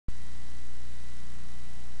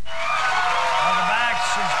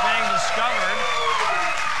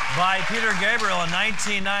By Peter Gabriel in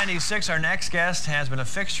 1996, our next guest has been a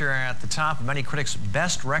fixture at the top of many critics'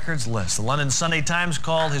 best records list. The London Sunday Times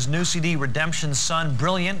called his new CD, Redemption Son,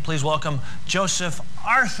 brilliant. Please welcome Joseph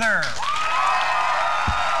Arthur.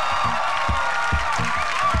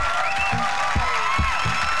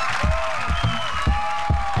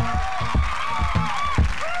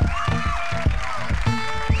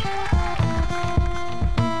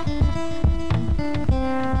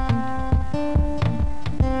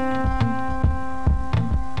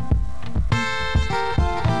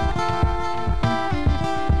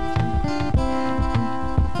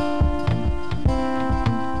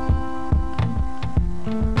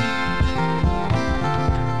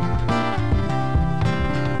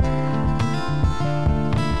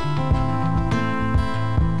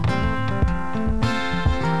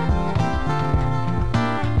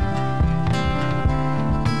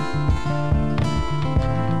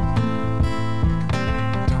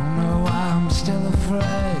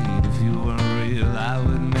 If you were real, I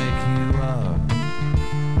would make you up.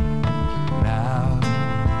 Now,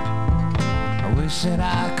 I wish that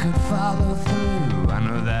I could follow through. I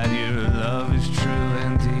know that your love is true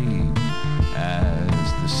and deep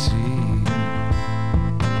as the sea.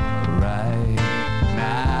 Right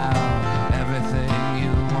now, everything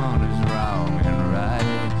you want is wrong, and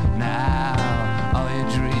right now, all your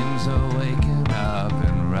dreams are waking up,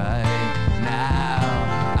 and right now,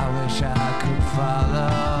 I wish I could follow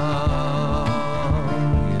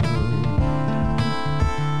you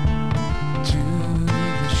to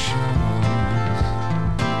the shores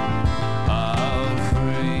of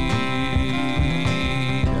freedom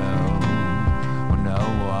where no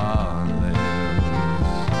one lives.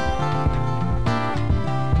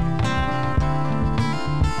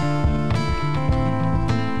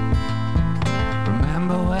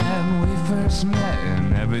 Remember when we first met and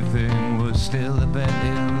everything was still a bit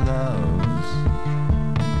in love's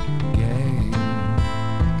game.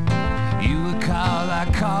 You would call,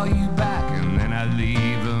 I'd call you back, and then I'd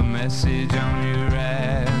leave a message on your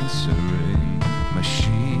answering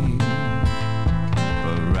machine.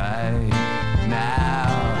 But right now,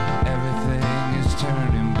 everything is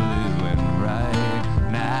turning blue, and right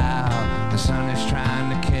now, the sun is trying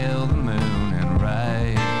to kill the moon, and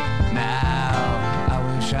right now, I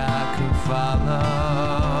wish I could follow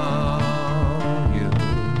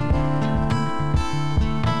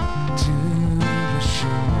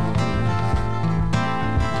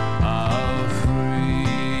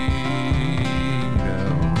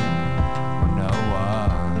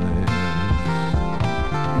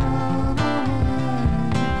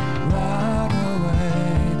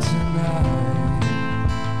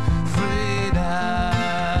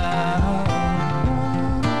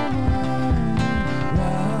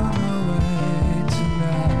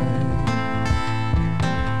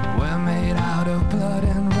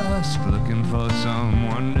looking for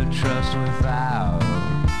someone to trust without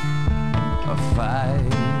a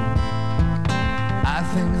fight. I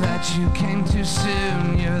think that you came too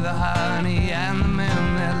soon. You're the honey and the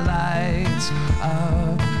moon that lights up